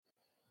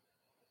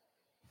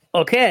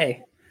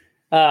Okay.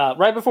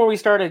 Right before we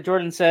started,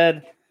 Jordan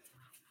said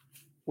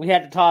we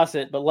had to toss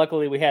it, but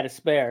luckily we had a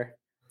spare.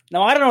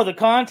 Now, I don't know the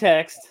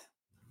context,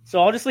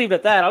 so I'll just leave it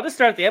at that. I'll just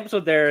start the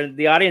episode there, and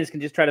the audience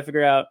can just try to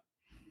figure out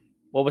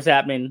what was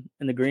happening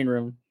in the green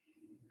room.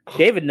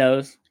 David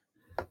knows.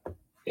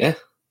 Yeah.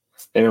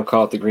 They don't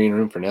call it the green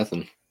room for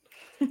nothing.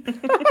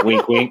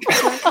 Wink, wink.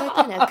 Crack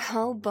open a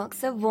cold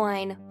box of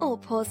wine or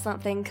pour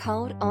something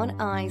cold on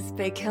ice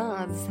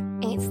because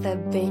it's the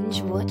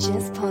Binge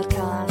Watchers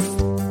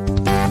Podcast.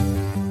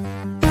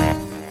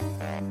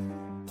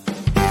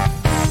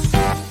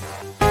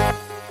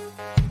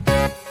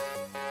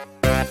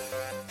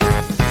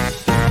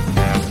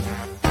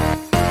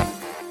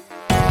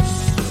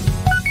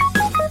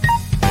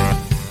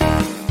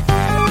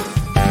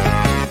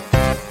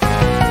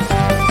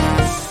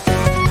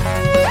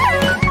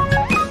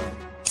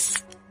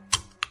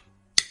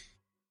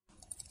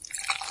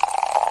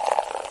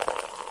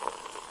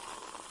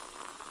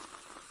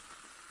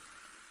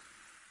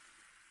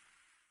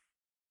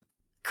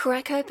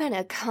 Crack open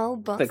a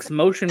cold box.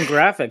 Motion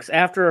graphics,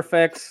 After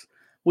Effects.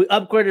 We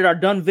upgraded our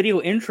done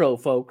video intro,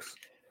 folks.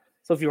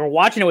 So if you were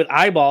watching it with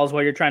eyeballs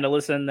while you're trying to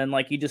listen, then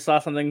like you just saw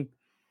something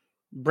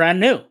brand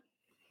new.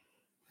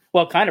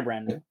 Well, kind of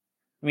brand new.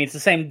 I mean, it's the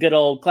same good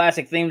old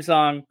classic theme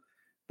song.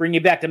 Bring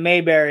you back to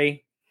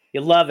Mayberry.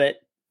 You love it.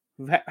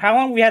 How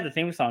long have we had the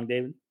theme song,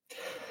 David?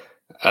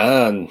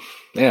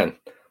 Man,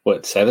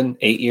 what, 7,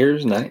 8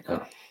 years? 9?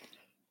 Oh.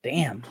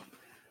 Damn.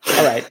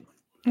 All right.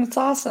 That's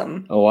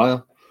awesome. A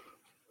while.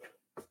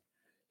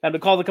 Time to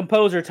call the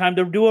composer. Time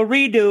to do a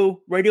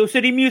redo. Radio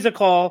City Music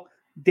Hall.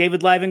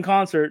 David live in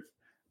concert.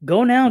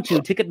 Go now to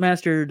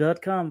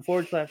ticketmaster.com/.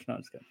 No,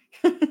 it's good.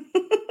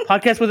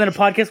 Podcast within a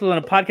podcast within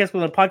a podcast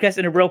within a podcast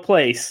in a real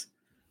place.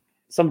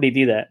 Somebody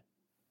do that.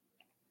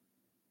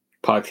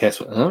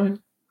 Podcast. All right.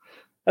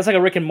 That's like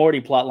a Rick and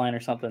Morty plot line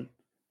or something.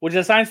 Which is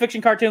a science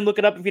fiction cartoon. Look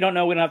it up if you don't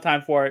know. We don't have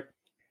time for it.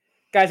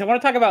 Guys, I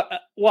want to talk about...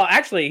 well,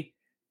 actually,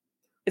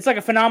 it's like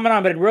a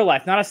phenomenon, but in real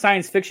life. Not a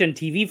science fiction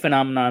TV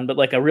phenomenon, but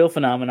like a real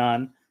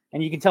phenomenon.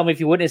 And you can tell me if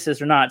you witnessed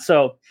this or not.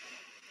 So,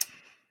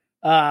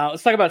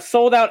 let's talk about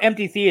sold out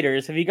empty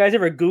theaters. Have you guys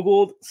ever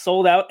Googled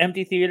sold out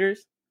empty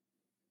theaters?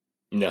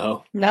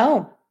 No.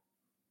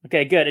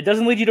 Okay, good. It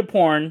doesn't lead you to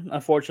porn,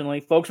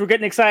 unfortunately. Folks were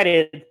getting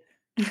excited.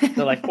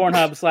 They're like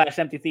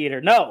Pornhub/empty theater.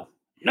 No.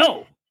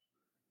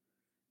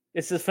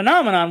 It's this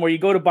phenomenon where you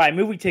go to buy a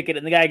movie ticket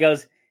and the guy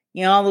goes,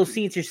 all those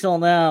seats are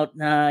sold out.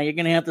 You're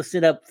going to have to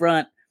sit up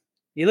front.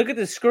 You look at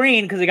the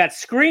screen because they got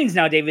screens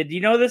now, David. Do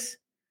you know this?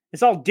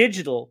 It's all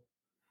digital.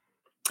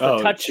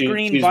 Touch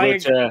screen by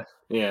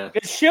yeah.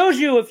 It shows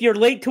you if you're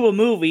late to a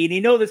movie, and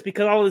you know this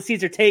because all the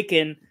seats are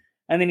taken,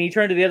 and then you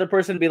turn to the other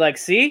person and be like,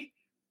 see?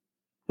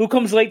 Who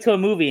comes late to a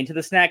movie and to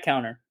the snack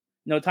counter?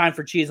 No time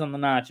for cheese on the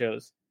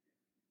nachos.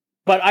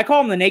 But I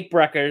call them the neck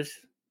breakers.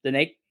 The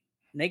neck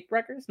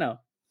breakers? No.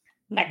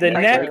 The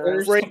neck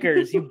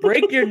breakers. You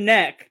break your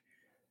neck.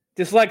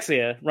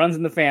 Dyslexia runs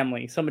in the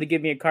family. Somebody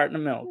give me a carton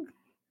of milk.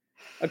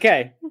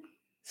 Okay.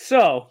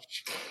 So,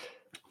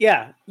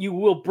 yeah, you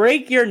will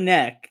break your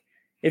neck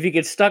if you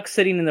get stuck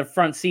sitting in the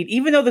front seat,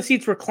 even though the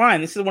seats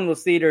recline. This is one of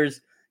those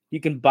theaters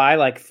you can buy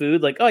like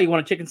food, like, oh, you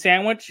want a chicken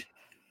sandwich?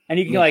 And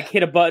you can like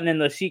hit a button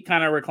and the seat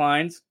kind of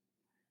reclines.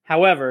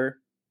 However,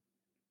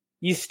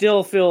 you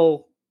still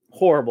feel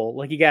horrible.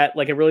 Like you got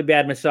like a really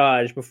bad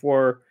massage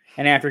before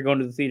and after going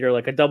to the theater,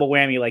 like a double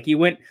whammy. Like you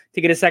went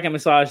to get a second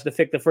massage to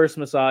fix the first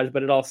massage,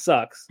 but it all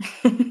sucks.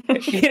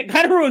 It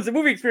kind of ruins the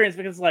movie experience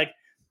because it's like,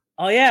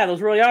 oh yeah,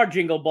 those really are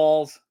jingle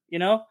balls,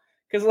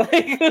 Because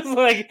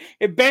like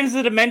it bends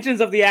the dimensions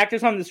of the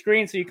actors on the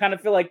screen, so you kind of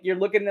feel like you're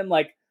looking in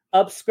like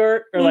up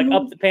skirt or like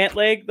up the pant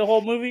leg the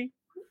whole movie.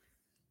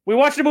 We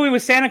watched a movie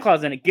with Santa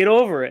Claus in it. Get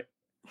over it.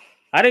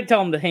 I didn't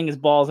tell him to hang his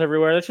balls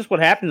everywhere. That's just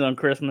what happens on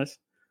Christmas,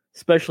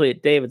 especially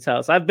at David's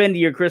house. I've been to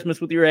your Christmas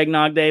with your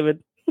eggnog,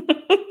 David.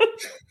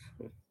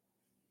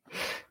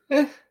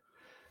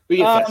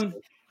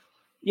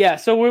 Yeah.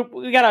 So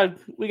we got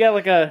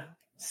like a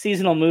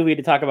seasonal movie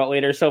to talk about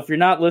later. So if you're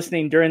not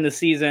listening during the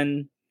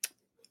season,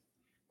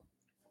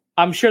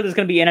 I'm sure there's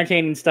going to be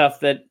entertaining stuff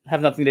that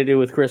have nothing to do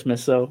with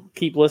Christmas. So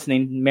keep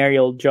listening. Merry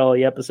old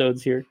jolly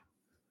episodes here.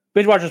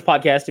 Binge Watchers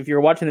Podcast. If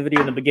you're watching the video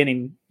in the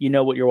beginning, you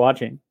know what you're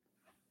watching.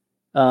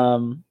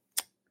 Could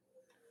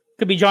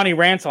be Johnny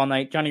Rants all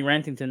night. Johnny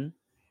Rantington.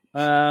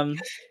 Mad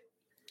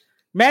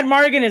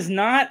Mardigan is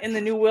not in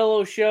the new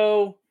Willow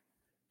show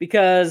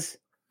because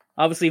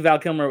obviously Val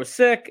Kilmer was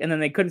sick, and then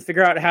they couldn't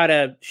figure out how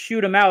to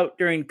shoot him out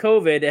during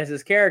COVID as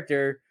his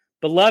character,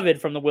 Beloved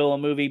from the Willow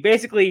movie.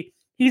 Basically,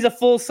 he's a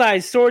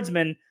full-size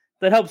swordsman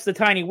that helps the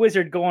tiny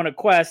wizard go on a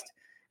quest,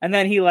 and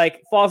then he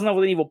like falls in love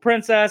with an evil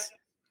princess.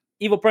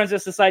 Evil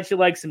princess decides she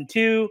likes him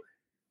too.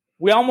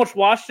 We almost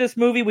watched this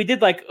movie. We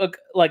did like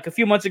a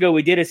few months ago.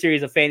 We did a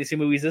series of fantasy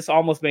movies. This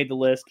almost made the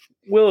list.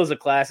 Willow's a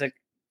classic,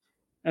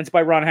 and it's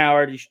by Ron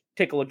Howard. You should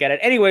take a look at it.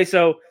 Anyway,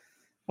 so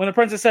when the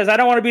princess says, "I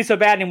don't want to be so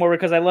bad anymore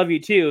because I love you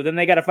too," then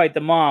they got to fight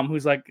the mom,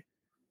 who's like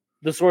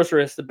the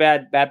sorceress, the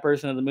bad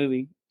person of the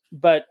movie.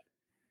 But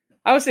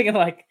I was thinking,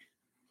 like,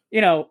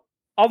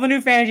 all the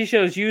new fantasy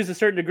shows use a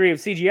certain degree of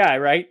CGI,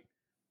 right?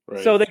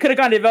 Right. So they could have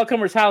gone to Val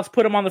Kilmer's house,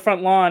 put him on the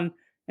front lawn,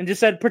 and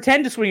just said,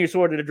 pretend to swing your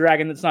sword at a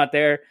dragon that's not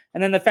there,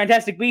 and then the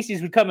Fantastic Beasties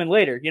would come in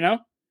later, you know?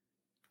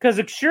 Because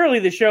surely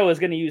the show is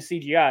going to use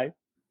CGI.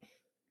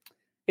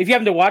 If you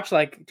happen to watch,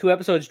 like, 2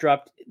 episodes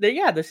dropped, they're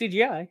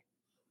CGI.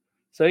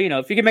 So, you know,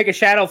 if you can make a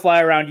shadow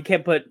fly around, you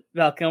can't put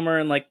Val Kilmer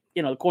in, like,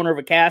 you know, the corner of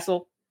a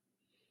castle.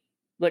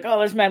 Like, oh,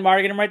 there's Matt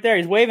Mardigan right there.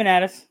 He's waving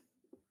at us.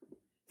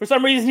 For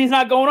some reason, he's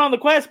not going on the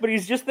quest, but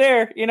he's just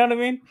there. You know what I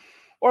mean?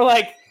 Or,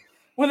 like,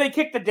 when they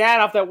kick the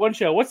dad off that one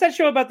show. What's that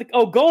show about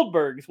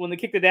Goldbergs? When they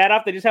kick the dad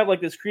off, they just have,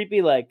 like, this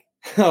creepy, like...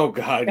 Oh,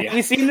 God, yeah. Have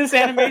you seen this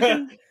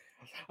animation?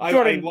 I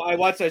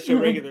watched that show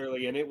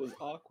regularly, and it was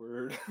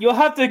awkward. You'll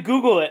have to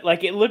Google it.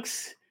 Like, it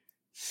looks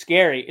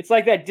scary. It's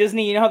like that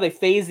Disney, you know how they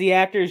phase the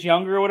actors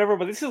younger or whatever?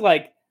 But this is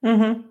like...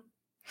 Mm-hmm.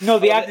 No,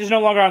 the actor's no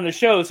longer on the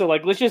show, so,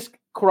 like, let's just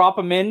crop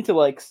him into,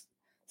 like,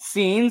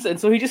 scenes. And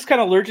so he just kind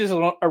of lurches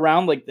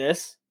around like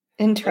this.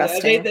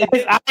 Interesting.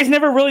 His eyes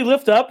never really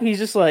lift up. He's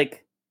just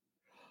like...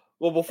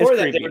 Well, before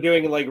that, they were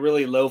doing like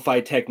really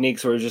lo-fi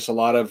techniques where it was just a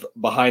lot of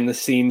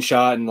behind-the-scenes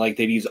shot, and like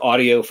they'd use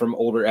audio from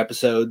older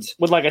episodes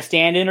with like a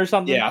stand-in or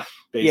something. Yeah,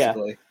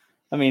 basically. Yeah.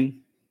 I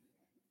mean,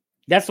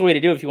 that's the way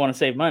to do it if you want to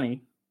save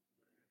money,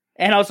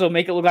 and also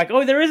make it look like,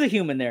 oh, there is a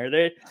human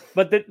there.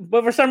 But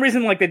for some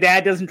reason, like the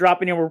dad doesn't drop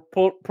any more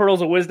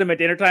pearls of wisdom at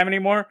dinner time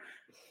anymore.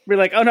 We're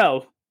like, oh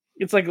no,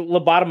 it's like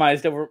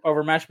lobotomized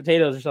over mashed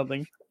potatoes or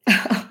something.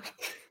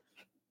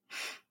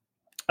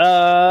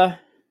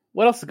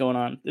 What else is going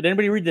on? Did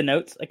anybody read the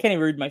notes? I can't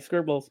even read my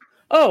scribbles.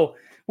 Oh,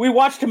 we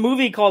watched a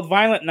movie called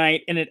Violent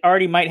Night, and it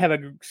already might have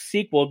a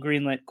sequel,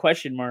 greenlit, ?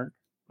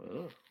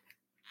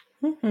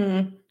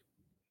 Mm-hmm.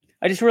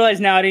 I just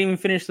realized now I didn't even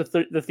finish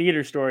the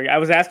theater story. I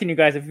was asking you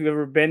guys if you've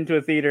ever been to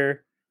a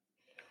theater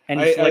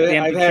and just like the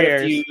empty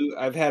chairs.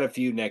 I've had a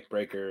few neck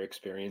breaker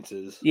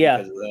experiences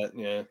because of that,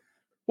 yeah.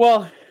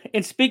 Well,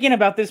 and speaking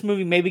about this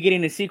movie maybe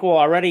getting a sequel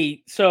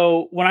already,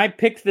 so when I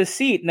picked this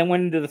seat and then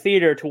went into the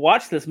theater to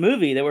watch this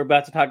movie that we're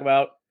about to talk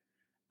about,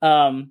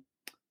 a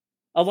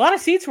lot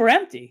of seats were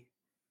empty.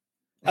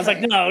 I was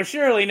like, no,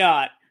 surely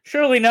not.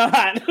 Surely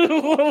not.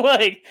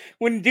 Like,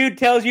 when dude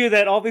tells you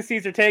that all these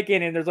seats are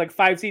taken and there's like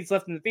 5 seats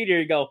left in the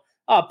theater, you go,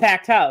 oh,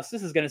 packed house.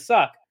 This is going to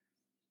suck.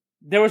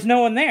 There was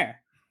no one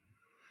there.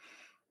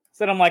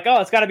 So I'm like,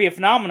 oh, it's got to be a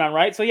phenomenon,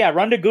 right? So yeah,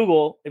 run to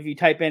Google. If you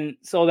type in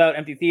sold out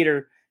empty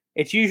theater,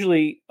 it's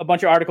usually a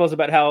bunch of articles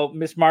about how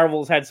Miss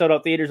Marvel's had sold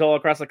out theaters all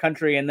across the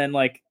country, and then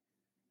like,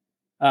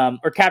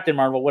 or Captain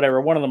Marvel,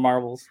 whatever, one of the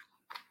Marvels,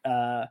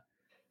 the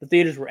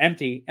theaters were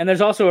empty. And there's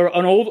also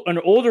an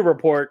older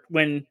report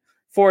when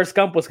Forrest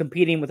Gump was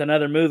competing with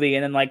another movie,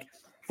 and then like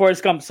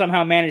Forrest Gump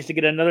somehow managed to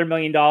get another $1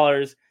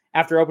 million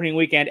after opening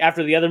weekend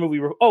after the other movie.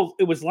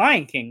 It was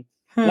Lion King.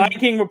 Lion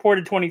King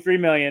reported 23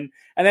 million,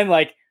 and then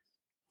like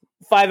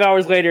 5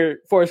 hours later,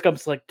 Forrest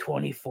Gump's like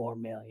 24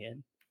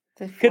 million.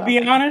 Could be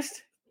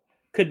honest.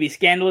 Could be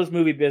scandalous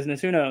movie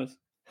business. Who knows?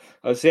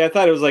 Oh, see, I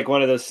thought it was like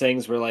one of those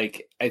things where,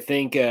 like, I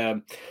think,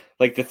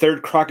 like the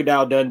third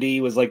Crocodile Dundee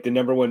was like the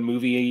 #1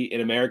 movie in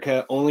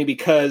America, only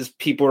because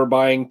people were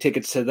buying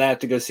tickets to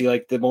that to go see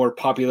like the more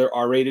popular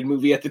R-rated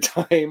movie at the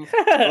time.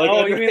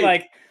 Like, you mean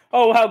like,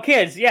 how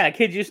kids? Yeah,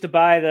 kids used to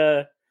buy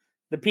the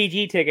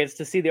PG tickets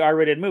to see the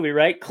R-rated movie,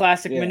 right?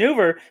 Classic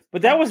maneuver.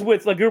 But that was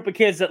with a group of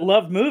kids that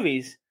loved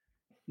movies.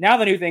 Now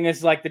the new thing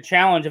is like the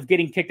challenge of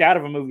getting kicked out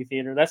of a movie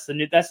theater. That's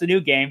the new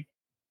game.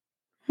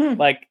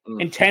 Like,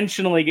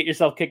 intentionally get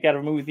yourself kicked out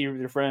of a movie theater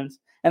with your friends,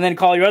 and then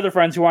call your other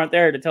friends who aren't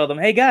there to tell them,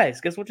 hey guys,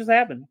 guess what just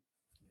happened?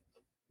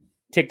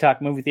 TikTok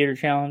movie theater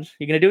challenge.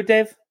 You gonna do it,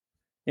 Dave?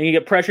 You gonna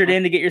get pressured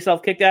in to get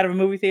yourself kicked out of a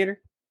movie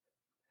theater?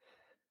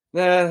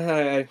 Nah,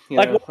 why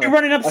are you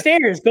running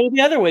upstairs? Go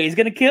the other way. He's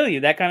gonna kill you.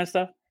 That kind of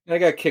stuff. I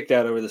got kicked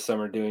out over the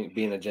summer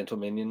being a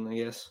gentlemanian,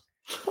 I guess.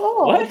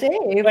 Oh, what?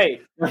 Dave.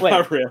 Wait.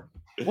 Not real.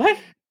 What?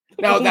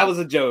 No, that was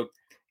a joke.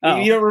 Oh.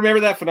 You don't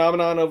remember that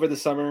phenomenon over the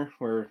summer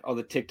where all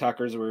the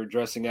TikTokers were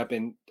dressing up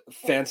in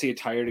fancy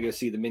attire to go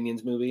see the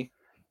Minions movie?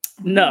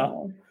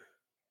 No.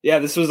 Yeah,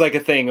 this was like a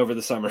thing over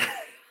the summer.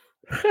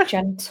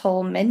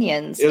 Gentle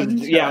Minions. It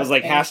was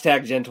like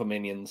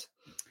 #GentleMinions.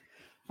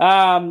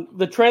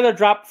 The trailer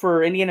dropped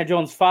for Indiana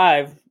Jones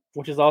 5,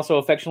 which is also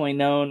affectionately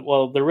known.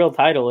 Well, the real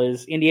title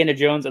is Indiana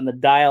Jones and the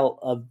Dial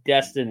of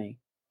Destiny.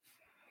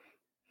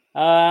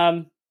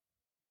 So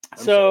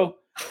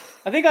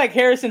I think like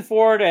Harrison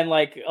Ford and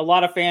like a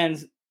lot of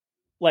fans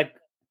like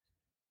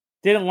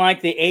didn't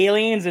like the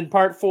aliens in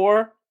part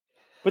 4,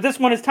 but this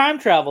one is time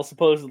travel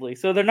supposedly.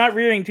 So they're not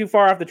veering too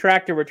far off the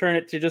track to return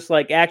it to just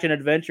like action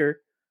adventure,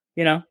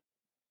 you know,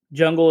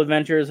 jungle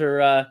adventures,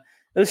 or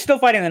they're still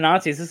fighting the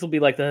Nazis. This will be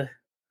like the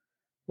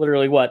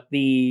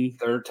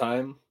third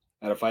time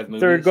out of 5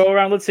 movies. Third go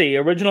around. Let's see.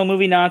 Original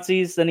movie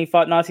Nazis. Then he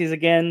fought Nazis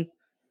again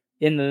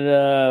in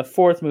the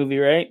 4th movie,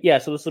 right? Yeah.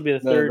 So this will be the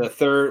third. The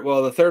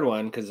third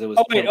one because it was.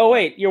 Oh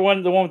wait. You're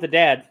the one with the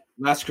dad.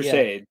 Last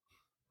Crusade.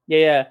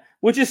 Yeah.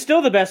 Which is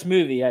still the best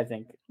movie, I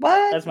think.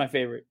 What? That's my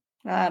favorite.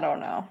 I don't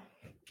know.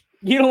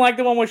 You don't like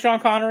the one with Sean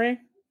Connery?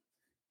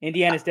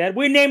 Indiana's Dead.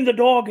 We named the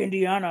dog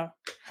Indiana.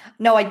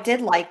 No, I did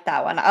like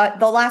that one.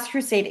 The Last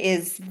Crusade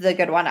is the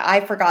good one.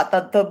 I forgot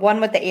the one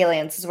with the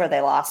aliens is where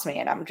they lost me,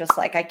 and I'm just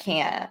like, I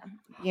can't.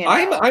 You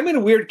know. I'm in a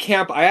weird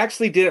camp. I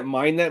actually didn't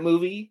mind that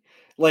movie.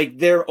 Like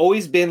there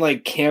always been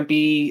like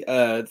campy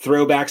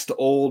throwbacks to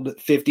old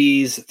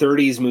 50s,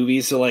 30s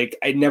movies. So like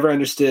I never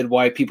understood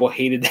why people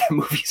hated that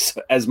movie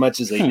as much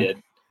as they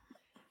did.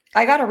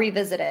 I got to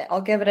revisit it.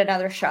 I'll give it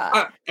another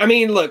shot. I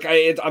mean, look,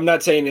 I'm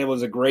not saying it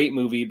was a great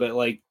movie, but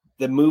like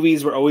the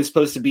movies were always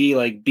supposed to be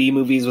like B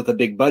movies with a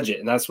big budget.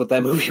 And that's what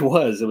that movie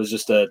was. It was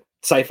just a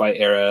sci-fi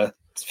era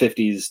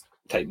 50s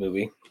type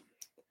movie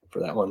for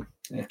that one.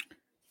 Yeah.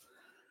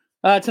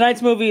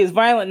 Tonight's movie is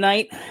Violent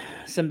Night.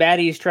 Some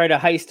baddies try to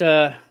heist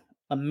a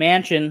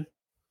mansion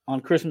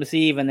on Christmas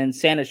Eve, and then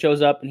Santa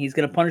shows up and he's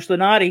going to punish the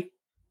naughty.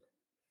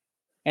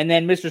 And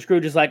then Mr.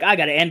 Scrooge is like, I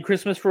got to end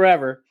Christmas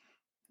forever.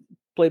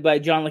 Played by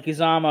John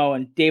Leguizamo,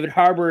 and David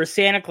Harbour is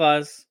Santa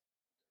Claus.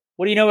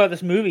 What do you know about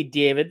this movie,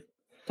 David?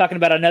 Talking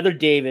about another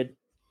David.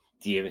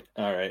 David.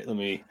 All right, let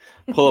me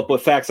pull up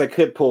what facts I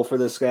could pull for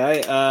this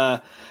guy.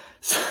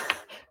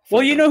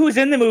 Well, you know who's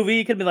in the movie.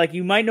 You could be like,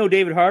 you might know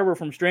David Harbour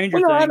from Stranger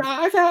Things.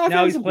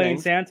 Now he's playing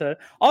Santa.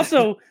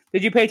 Also,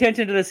 did you pay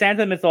attention to the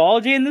Santa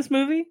mythology in this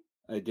movie?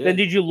 I did. Then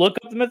did you look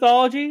up the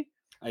mythology?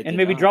 And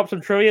maybe drop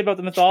some trivia about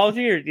the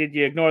mythology, or did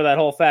you ignore that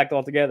whole fact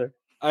altogether?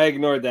 I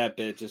ignored that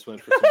bit. Just went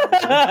for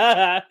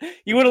some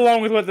You went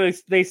along with what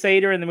they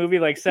say during the movie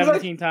like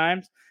 17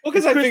 times. Well,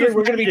 because I figured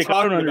we're going to be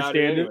talking about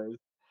it anyways.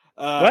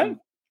 What?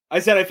 I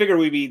said I figured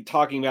we'd be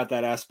talking about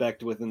that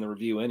aspect within the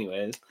review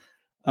anyways.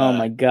 Oh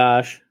my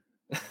gosh.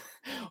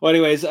 Well,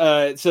 anyways,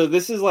 so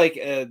this is like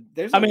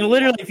there's. I mean,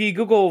 literally, if you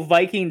Google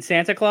Viking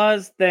Santa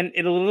Claus, then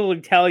it'll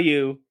literally tell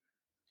you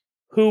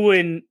who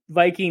in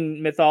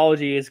Viking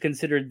mythology is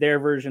considered their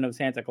version of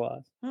Santa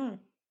Claus.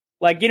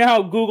 Like, you know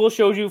how Google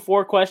shows you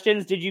 4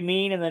 questions, did you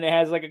mean? And then it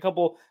has like a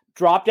couple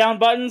drop down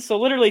buttons. So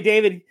literally,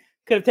 David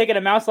could have taken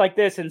a mouse like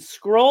this and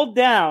scrolled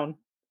down.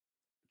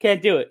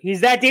 Can't do it.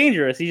 He's that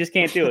dangerous. He just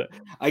can't do it.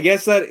 I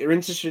guess that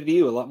interested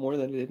you a lot more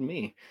than it did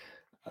me.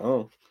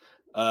 Oh.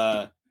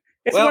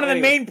 It's one of the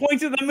main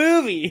points of the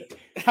movie.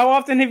 How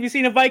often have you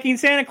seen a Viking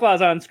Santa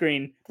Claus on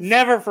screen?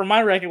 Never, from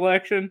my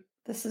recollection.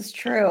 This is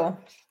true.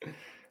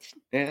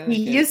 Yeah, he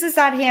uses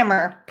that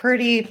hammer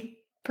pretty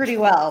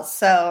well.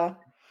 So.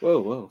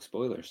 Whoa!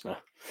 Spoilers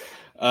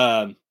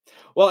now.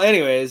 Well,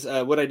 anyways,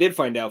 what I did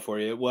find out for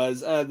you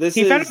was this.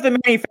 He found out the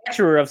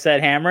manufacturer of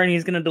said hammer, and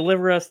he's going to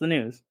deliver us the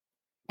news.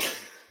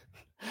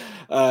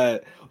 Well,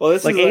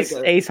 this like is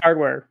Ace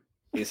Hardware.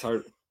 Ace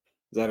Hard.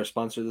 Is that our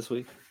sponsor this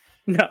week?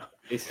 No.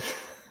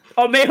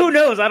 Oh man, who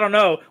knows? I don't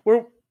know.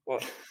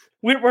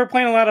 We're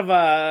playing a lot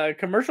of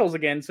commercials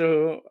again,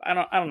 so I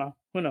don't know.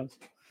 Who knows?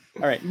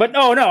 All right, but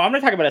no, I'm going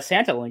to talk about a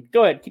Santa link.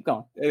 Go ahead, keep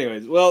going.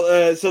 Anyways,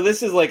 well, so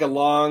this is like a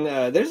long.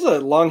 There's a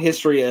long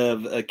history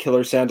of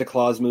killer Santa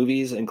Claus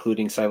movies,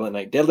 including Silent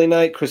Night, Deadly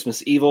Night,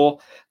 Christmas Evil,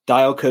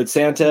 Dial Code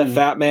Santa,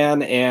 Fat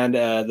Man, and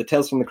the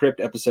Tales from the Crypt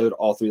episode,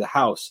 All Through the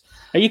House.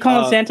 Are you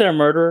calling Santa a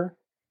murderer?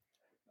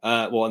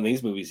 Well, in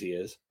these movies, he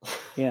is.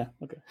 Yeah.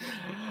 Okay.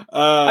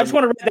 I just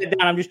want to write that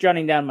down. I'm just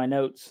jotting down my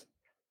notes.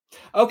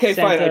 Okay,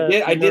 Santa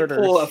fine. I did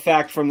pull a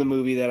fact from the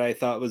movie that I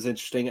thought was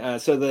interesting.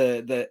 So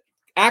the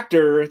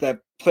actor that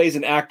plays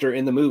an actor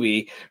in the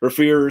movie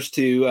refers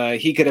to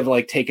he could have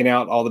like taken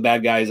out all the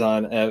bad guys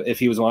on if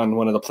he was on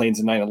one of the planes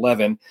in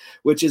 9/11,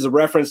 which is a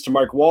reference to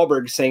Mark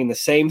Wahlberg saying the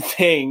same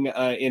thing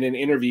in an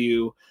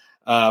interview,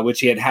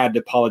 which he had to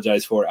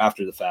apologize for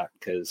after the fact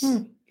because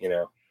you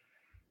know.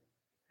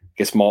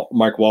 I guess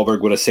Mark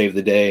Wahlberg would have saved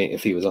the day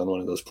if he was on one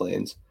of those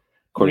planes,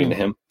 according to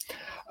him.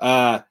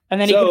 And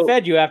then he could have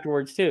fed you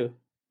afterwards, too.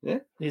 Yeah.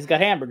 He's got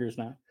hamburgers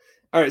now.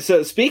 All right.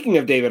 So speaking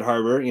of David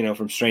Harbour,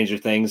 from Stranger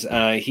Things,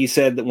 he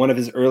said that one of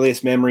his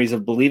earliest memories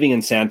of believing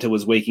in Santa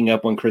was waking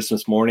up one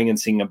Christmas morning and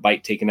seeing a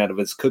bite taken out of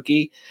his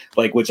cookie,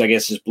 which I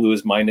guess just blew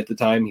his mind at the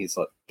time. He's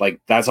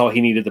like that's all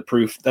he needed, the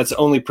proof. That's the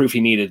only proof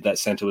he needed that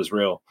Santa was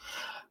real.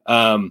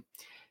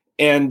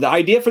 And the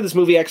idea for this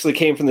movie actually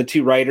came from the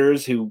 2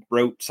 writers who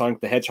wrote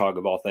Sonic the Hedgehog,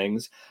 of all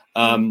things.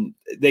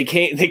 They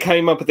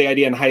came up with the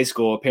idea in high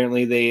school.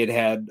 Apparently, they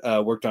had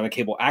worked on a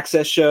cable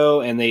access show,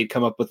 and they'd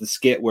come up with a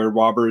skit where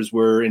robbers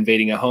were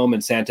invading a home,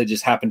 and Santa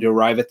just happened to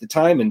arrive at the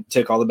time and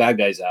took all the bad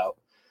guys out.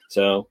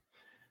 So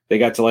they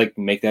got to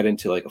make that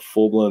into a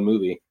full blown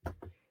movie.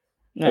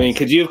 Nice. I mean,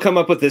 could you have come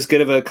up with this good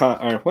of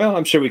a? Well,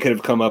 I'm sure we could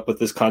have come up with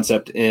this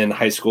concept in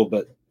high school,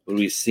 but would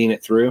we seen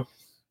it through?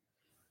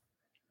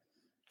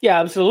 Yeah,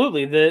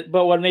 absolutely.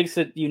 But what makes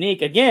it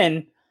unique,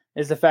 again,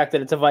 is the fact that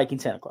it's a Viking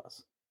Santa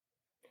Claus.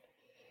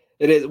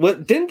 It is.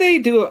 What didn't they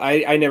do?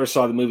 I never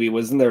saw the movie.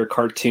 Wasn't there a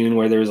cartoon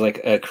where there was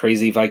a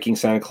crazy Viking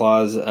Santa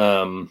Claus,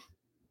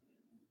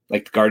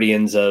 like the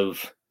Guardians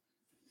of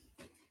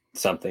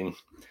something,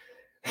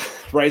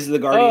 Rise of the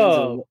Guardians?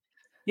 Oh,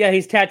 yeah,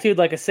 he's tattooed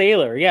like a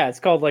sailor. Yeah, it's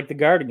called the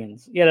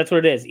Guardians. Yeah, that's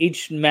what it is.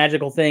 Each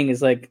magical thing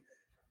is like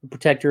the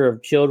protector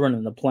of children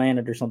and the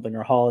planet or something,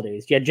 or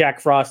holidays. Yeah, Jack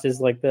Frost is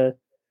the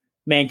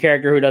main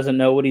character who doesn't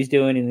know what he's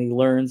doing and he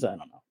learns. I don't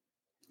know.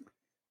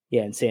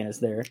 Yeah, and Santa's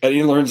there. And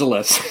he learns a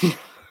lesson.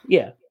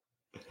 Yeah.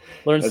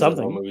 Learn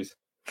something. Movies.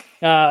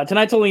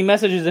 Tonight's only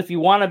message is if you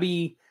want to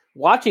be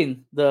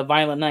watching the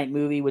Violent Night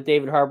movie with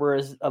David Harbour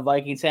as a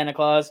Viking Santa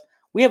Claus,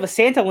 we have a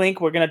Santa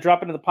link. We're going to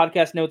drop into the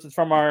podcast notes. It's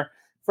from our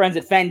friends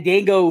at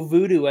Fandango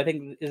Voodoo. I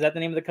think, is that the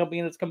name of the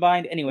company that's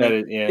combined?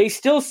 Anyway, They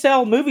still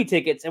sell movie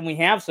tickets, and we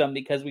have some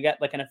because we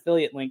got like an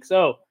affiliate link.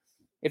 So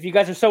if you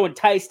guys are so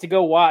enticed to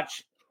go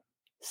watch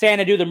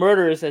Santa do the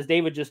murders, as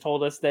David just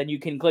told us, then you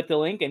can click the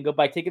link and go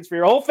buy tickets for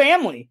your whole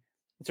family.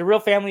 It's a real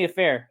family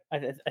affair,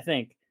 I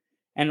think.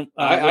 And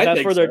without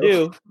further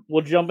ado,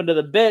 we'll jump into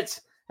the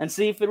bits and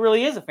see if it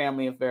really is a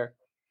family affair.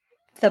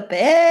 The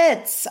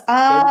bits.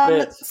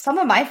 Some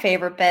of my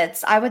favorite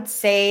bits, I would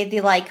say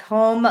the like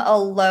Home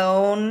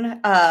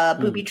Alone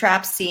booby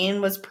trap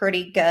scene was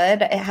pretty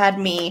good. It had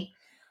me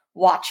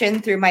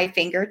watching through my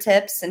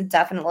fingertips and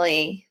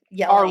definitely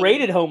yelling.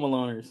 R-rated Home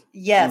Aloners.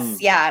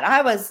 Yes, yeah. And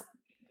I was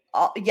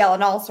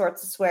yelling all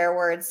sorts of swear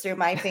words through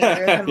my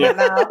fingers and my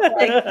mouth.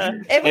 Like,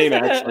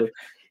 actually.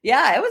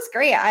 Yeah, it was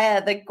great.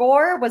 The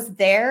gore was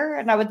there,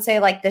 and I would say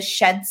like the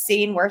shed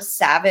scene where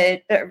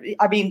Santa's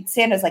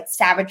like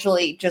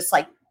savagely just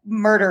like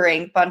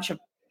murdering a bunch of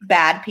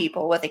bad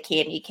people with a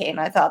candy cane.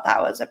 I thought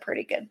that was a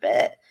pretty good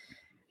bit.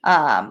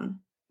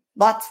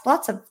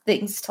 Lots of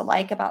things to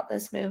like about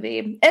this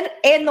movie.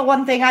 And the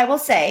one thing I will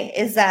say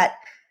is that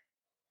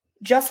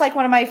just like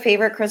one of my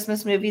favorite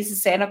Christmas movies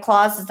is Santa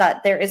Claus, is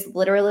that there is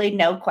literally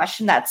no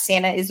question that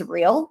Santa is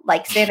real.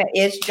 Like Santa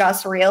is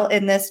just real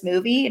in this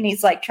movie. And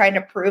he's like trying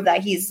to prove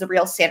that he's the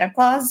real Santa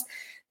Claus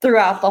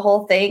throughout the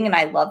whole thing. And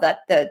I love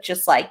that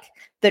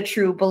the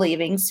true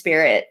believing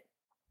spirit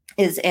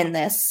is in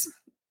this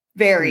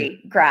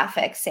very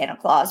graphic Santa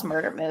Claus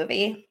murder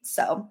movie.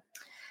 So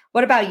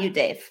what about you,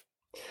 Dave?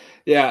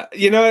 Yeah,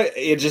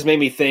 it just made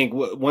me think.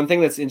 One thing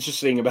that's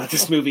interesting about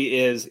this movie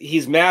is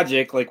he's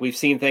magic. Like we've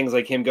seen things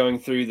like him going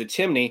through the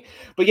chimney,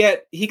 but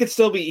yet he's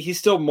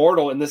still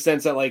mortal in the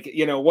sense that like,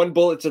 one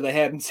bullet to the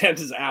head and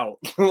Santa's out.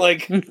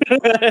 Like, you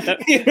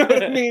know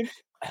what I mean?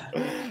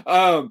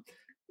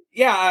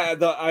 Yeah,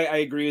 I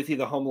agree with you.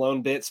 The Home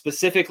Alone bit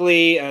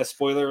specifically,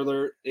 spoiler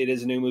alert, it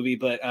is a new movie,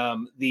 but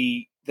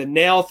the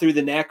nail through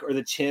the neck or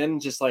the chin,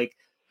 just like,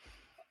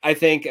 I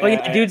think. Oh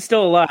yeah, dude's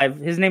still alive.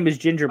 His name is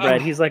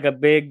Gingerbread. He's like a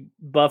big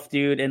buff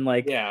dude, and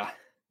like, yeah.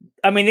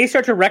 I mean, they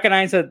start to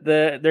recognize that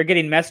they're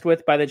getting messed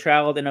with by the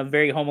child in a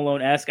very Home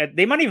Alone-esque.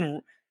 They might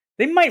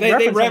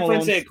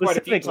reference it quite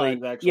a few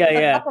times, actually.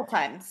 Yeah, a couple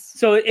times.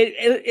 So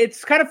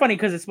it's kind of funny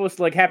because it's supposed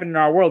to like happen in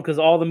our world because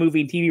all the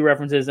movie and TV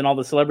references and all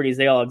the celebrities,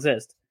 they all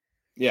exist.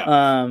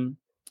 Yeah.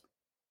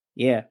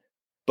 Yeah.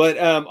 But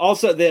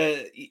also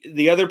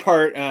the other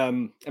part, I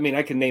mean,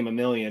 I can name a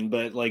million,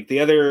 but like the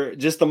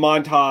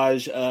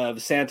montage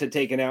of Santa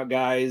taking out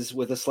guys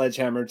with a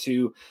sledgehammer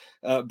to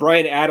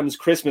Bryan Adams'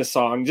 Christmas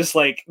song, just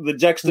like the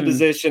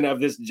juxtaposition of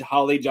this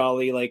holly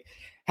jolly, like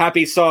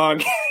happy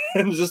song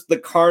and just the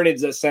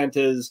carnage that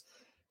Santa's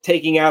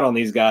taking out on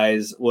these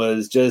guys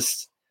was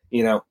just,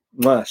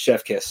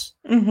 chef kiss.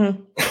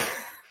 Mm-hmm.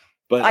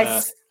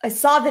 But I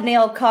saw the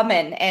nail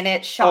coming and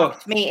it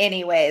shocked me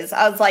anyways.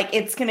 I was like,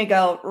 it's going to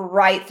go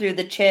right through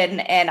the chin.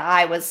 And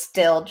I was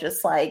still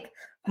just like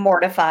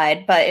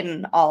mortified, but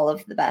in all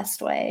of the best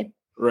way.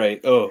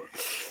 Right. Oh,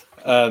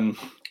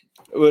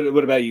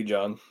 what about you,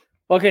 John?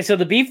 Okay. So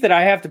the beef that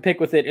I have to pick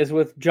with it is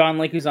with John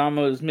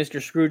Leguizamo's Mr.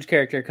 Scrooge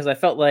character. Cause I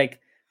felt like,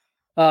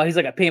 he's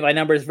like a paint by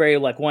numbers, very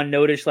like one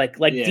notice, like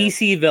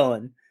DC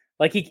villain.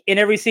 Like he, in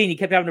every scene, he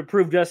kept having to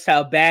prove just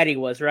how bad he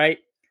was. Right.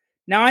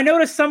 Now, I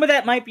noticed some of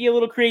that might be a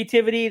little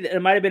creativity.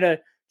 It might have been a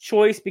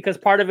choice because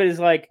part of it is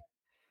like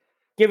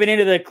giving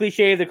into the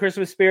cliche of the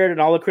Christmas spirit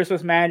and all the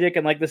Christmas magic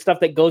and like the stuff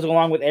that goes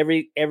along with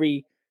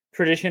every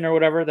tradition or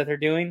whatever that they're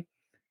doing.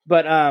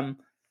 But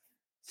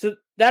so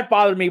that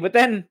bothered me. But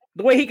then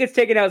the way he gets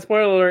taken out,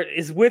 spoiler alert,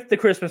 is with the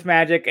Christmas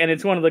magic, and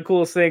it's one of the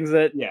coolest things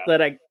that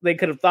they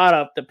could have thought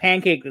of to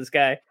pancake this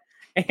guy.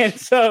 And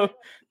so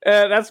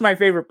that's my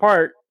favorite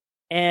part.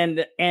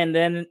 And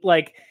then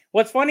like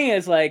what's funny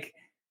is like.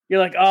 You're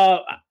like,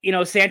 oh,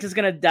 Santa's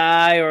going to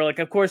die, or like,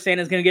 of course,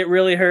 Santa's going to get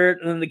really hurt,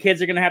 and then the kids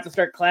are going to have to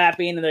start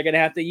clapping, and they're going to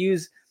have to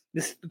use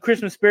this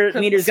Christmas spirit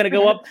meter is going to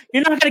go up.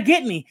 You're not going to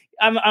get me.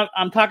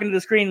 I'm talking to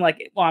the screen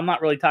like, well, I'm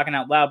not really talking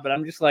out loud, but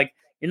I'm just like,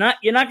 you're not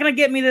going to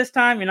get me this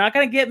time. You're not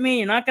going to get me.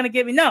 You're not going to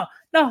get me. No.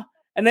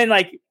 And then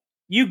like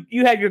you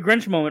have your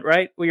Grinch moment,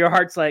 right? Where your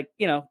heart's like,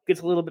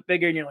 gets a little bit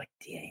bigger, and you're like,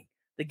 dang,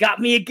 they got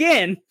me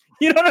again.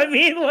 You know what I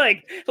mean?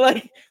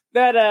 Like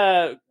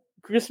that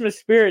Christmas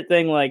spirit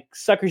thing like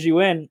suckers you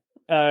in,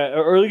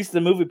 or at least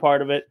the movie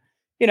part of it,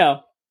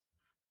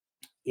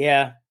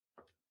 yeah.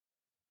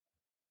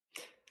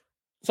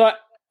 So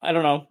I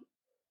don't know.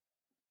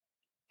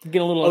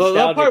 Get a little. Although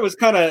that part was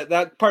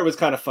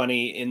kind of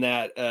funny in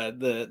that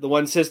the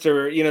one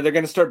sister, they're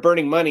going to start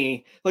burning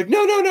money. Like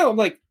no. I'm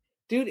like,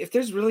 dude, if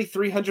there's really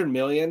 300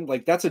 million,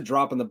 like that's a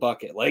drop in the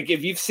bucket. Like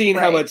if you've seen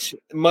how much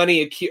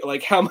money,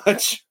 like how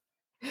much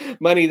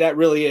money that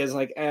really is,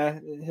 like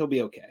he'll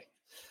be okay.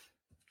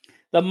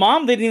 The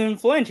mom didn't even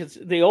flinch. It's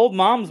the old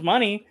mom's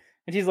money.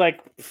 And she's like,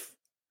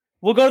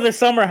 we'll go to the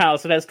summer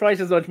house. It has twice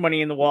as much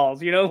money in the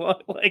walls. You know,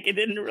 like it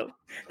didn't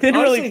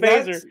really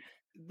phase her.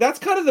 That's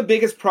kind of the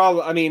biggest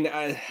problem. I mean,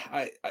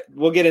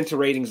 we'll get into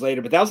ratings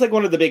later, but that was like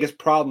one of the biggest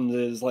problems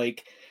is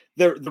like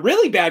the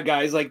really bad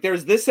guys. Like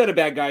there's this set of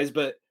bad guys,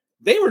 but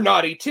they were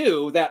naughty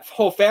too. That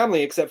whole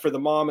family, except for the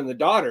mom and the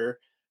daughter.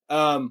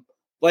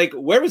 Like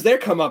where was their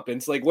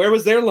comeuppance? Like where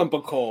was their lump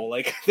of coal?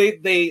 Like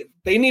they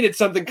needed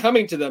something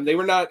coming to them. They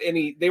were not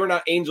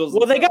angels.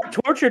 Well, they got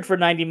tortured for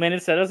 90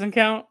 minutes. That doesn't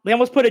count. They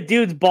almost put a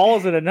dude's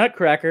balls in a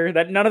nutcracker.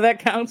 None of that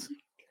counts.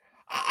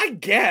 I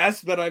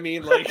guess, but I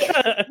mean, like,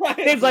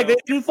 it's like they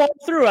didn't fall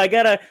through. I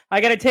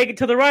gotta take it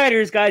to the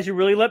writers, guys. You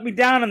really let me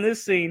down in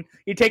this scene.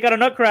 You take out a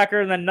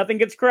nutcracker, and then nothing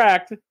gets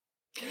cracked.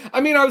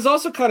 I mean, I was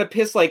also kind of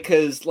pissed, like,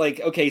 because, like,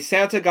 okay,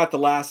 Santa got the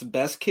last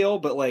best kill,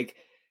 but like,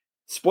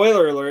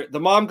 spoiler alert, the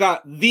mom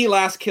got the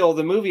last kill of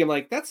the movie. I'm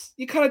like,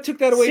 you kind of took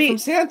that away from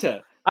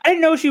Santa. I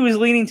didn't know she was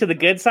leaning to the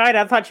good side.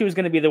 I thought she was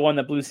going to be the one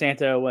that blew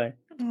Santa away.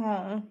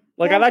 I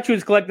thought she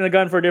was collecting the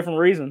gun for a different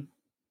reason.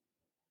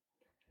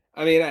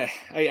 I mean,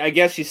 I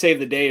guess she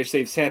saved the day or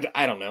saved Santa.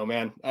 I don't know,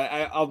 man.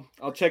 I'll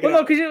check it out.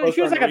 No, because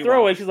she was like a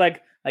throwaway. She's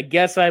like, I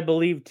guess I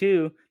believe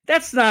too.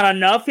 That's not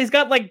enough. He's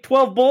got like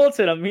 12 bullets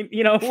in him.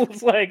 You know,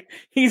 it's like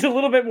he's a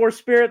little bit more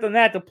spirit than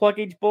that to pluck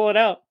each bullet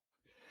out.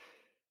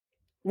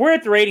 We're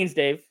at the ratings,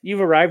 Dave.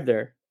 You've arrived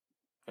there.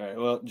 All right.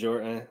 Well,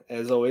 Jordan,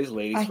 as always,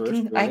 ladies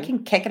first. I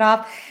can kick it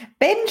off.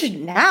 Binge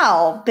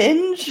now.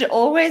 Binge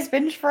always,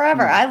 binge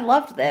forever. I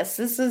loved this.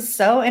 This is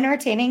so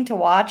entertaining to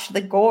watch. The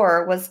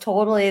gore was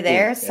totally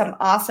there. Yeah. Some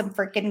awesome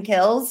freaking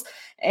kills.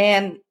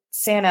 And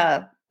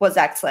Santa was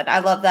excellent. I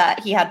love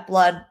that he had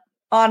blood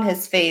on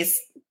his face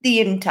the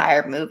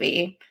entire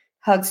movie.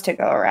 Hugs to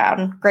go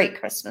around. Great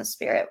Christmas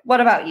spirit.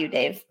 What about you,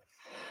 Dave?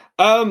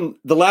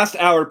 The last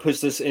hour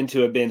pushed this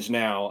into a binge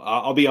now.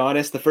 I'll be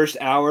honest, the first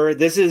hour,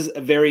 this is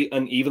a very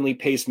unevenly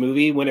paced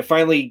movie. When it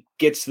finally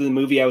gets to the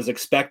movie I was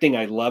expecting,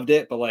 I loved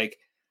it. But like,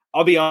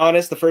 I'll be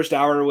honest, the first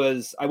hour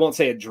was, I won't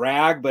say a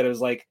drag, but it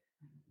was like,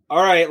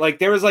 all right, like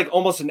there was like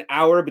almost an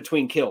hour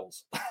between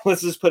kills.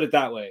 Let's just put it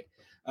that way.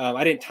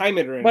 I didn't time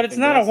it or anything. But it's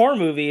not a horror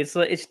movie.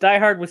 It's Die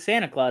Hard with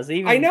Santa Claus.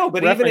 I know,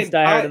 but even in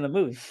Die Hard in the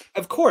movie,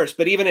 of course.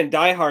 But even in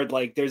Die Hard,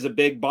 like there's a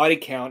big body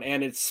count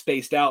and it's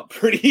spaced out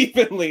pretty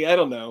evenly. I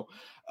don't know,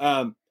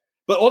 but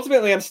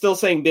ultimately, I'm still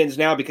saying binge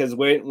now because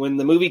when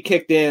the movie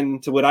kicked in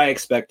to what I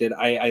expected,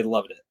 I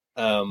loved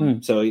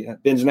it. So yeah,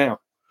 binge now,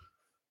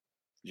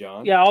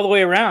 John. Yeah, all the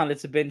way around,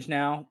 it's a binge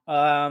now.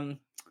 I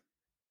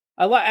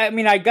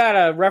mean, I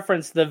gotta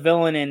reference the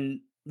villain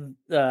in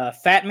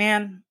Fat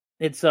Man.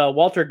 It's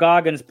Walter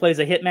Goggins plays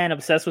a hitman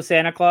obsessed with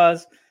Santa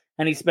Claus,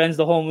 and he spends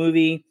the whole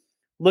movie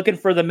looking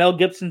for the Mel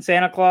Gibson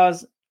Santa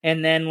Claus,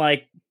 and then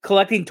like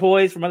collecting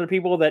toys from other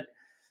people that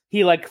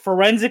he like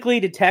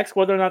forensically detects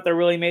whether or not they're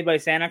really made by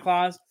Santa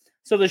Claus.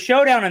 So the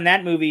showdown in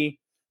that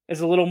movie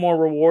is a little more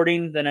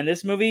rewarding than in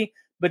this movie.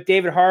 But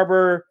David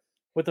Harbour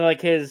with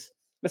like it's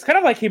kind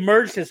of like he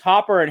merged his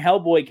Hopper and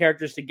Hellboy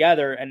characters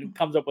together and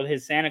comes up with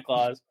his Santa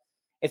Claus.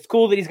 It's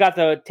cool that he's got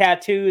the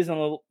tattoos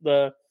and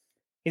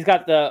he's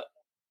got the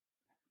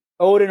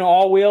Odin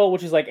all wheel,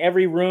 which is like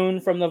every rune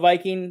from the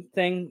Viking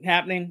thing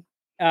happening.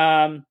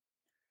 That's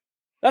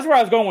where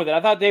I was going with it. I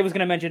thought Dave was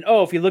going to mention,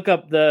 if you look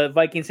up the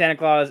Viking Santa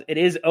Claus, it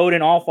is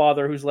Odin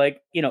Allfather, who's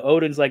like,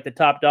 Odin's like the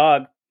top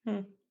dog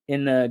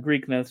in the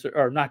Greek myths,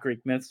 or not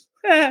Greek myths.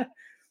 I'm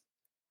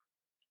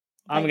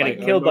going to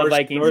get killed by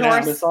Vikings.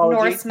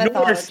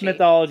 Norse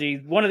mythology.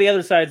 One of the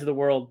other sides of the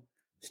world.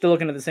 Still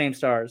looking at the same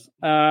stars.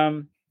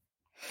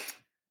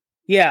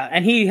 Yeah,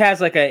 and he has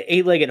like a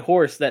 8-legged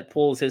horse that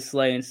pulls his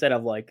sleigh instead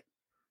of like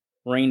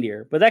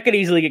reindeer. But that could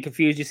easily get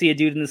confused. You see a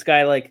dude in the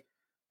sky like,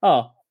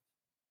 oh,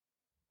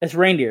 it's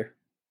reindeer.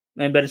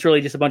 But it's really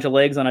just a bunch of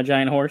legs on a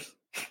giant horse.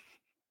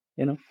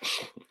 Where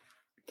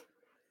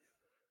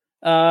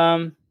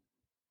are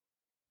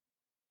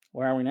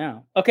we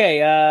now?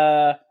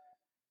 Okay,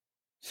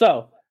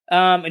 so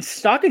it's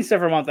stocking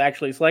stuffer month,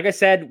 actually. So like I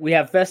said, we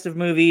have festive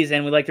movies,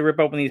 and we like to rip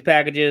open these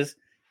packages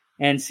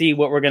and see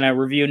what we're going to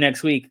review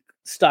next week.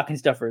 Stocking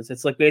stuffers.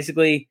 It's like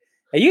basically,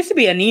 it used to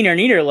be a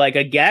neener, like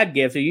a gag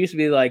gift. It used to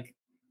be like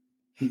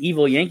an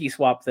evil Yankee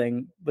swap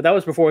thing, but that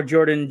was before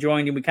Jordan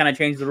joined and we kind of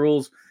changed the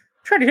rules.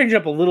 Tried to change it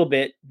up a little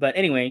bit, but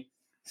anyway.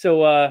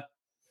 So,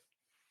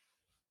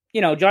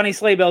 Johnny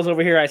Sleighbells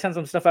over here. I sent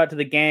some stuff out to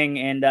the gang,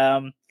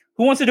 and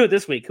who wants to do it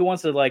this week? Who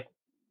wants to like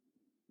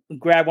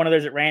grab one of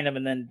those at random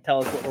and then tell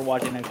us what we're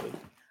watching next week?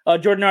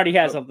 Jordan already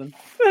has something.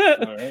 All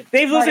right.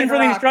 Dave's listening for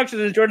the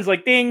instructions, and Jordan's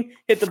like, ding,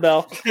 hit the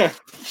bell.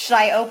 Should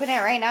I open it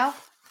right now?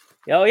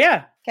 Oh,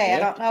 yeah. Okay, yeah. I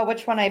don't know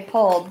which one I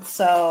pulled,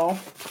 so...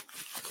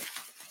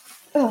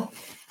 Oh.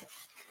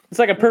 It's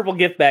like a purple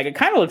gift bag. It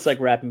kind of looks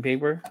like wrapping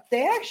paper.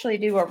 They actually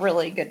do a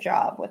really good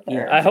job with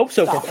their... Yeah, I hope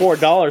so for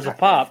 $4 a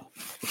pop.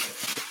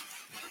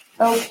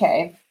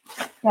 Okay.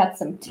 Got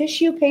some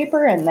tissue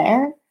paper in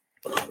there.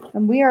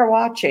 And we are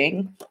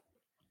watching...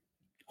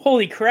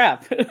 Holy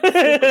crap.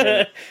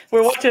 We're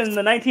watching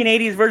the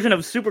 1980s version of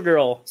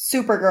Supergirl.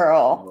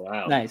 Supergirl.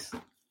 Wow. Nice. So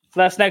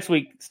that's next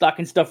week.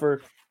 Stocking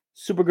stuffer,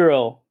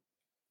 Supergirl.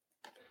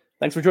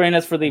 Thanks for joining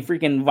us for the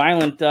freaking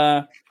Violent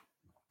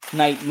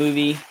Night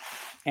movie.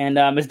 And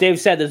as Dave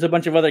said, there's a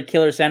bunch of other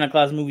killer Santa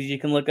Claus movies you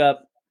can look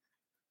up.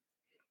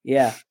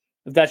 Yeah,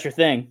 if that's your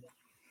thing.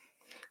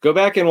 Go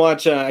back and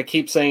watch. I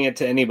keep saying it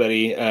to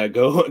anybody.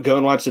 Go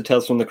and watch the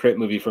Tales from the Crypt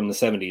movie from the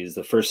 70s.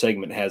 The first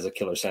segment has a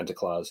killer Santa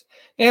Claus.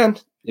 And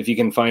if you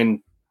can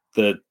find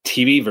the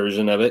TV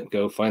version of it,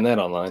 go find that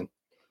online.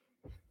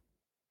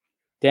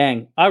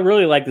 Dang, I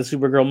really like the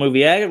Supergirl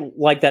movie. I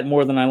like that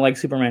more than I like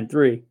Superman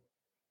 3.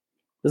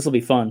 This will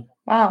be fun.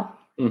 Wow.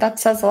 That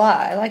says a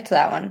lot. I liked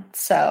that one.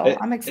 So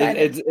I'm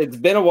excited. It's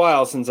been a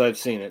while since I've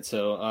seen it,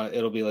 so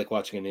it'll be like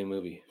watching a new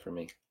movie for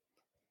me.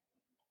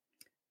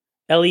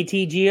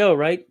 LETGO,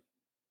 right?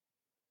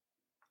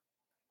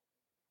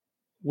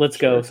 Let's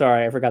go.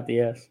 Sorry, I forgot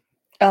the S.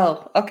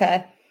 Oh,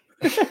 okay.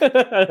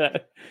 I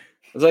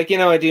was like,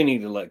 I do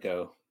need to let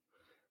go.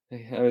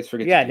 I always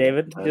forget. Yeah,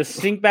 David, just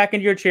sink back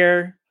into your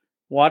chair,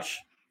 watch.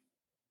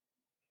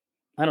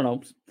 I don't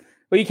know.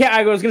 Well, you can't.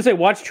 I was gonna say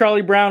watch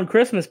Charlie Brown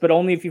Christmas, but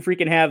only if you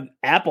freaking have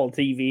Apple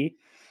TV,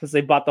 because they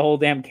bought the whole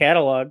damn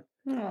catalog.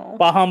 Oh.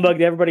 Bah humbug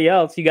to everybody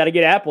else. You got to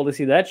get Apple to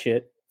see that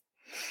shit.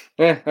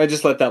 I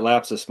just let that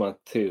lapse this month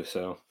too.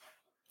 So,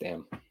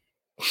 damn.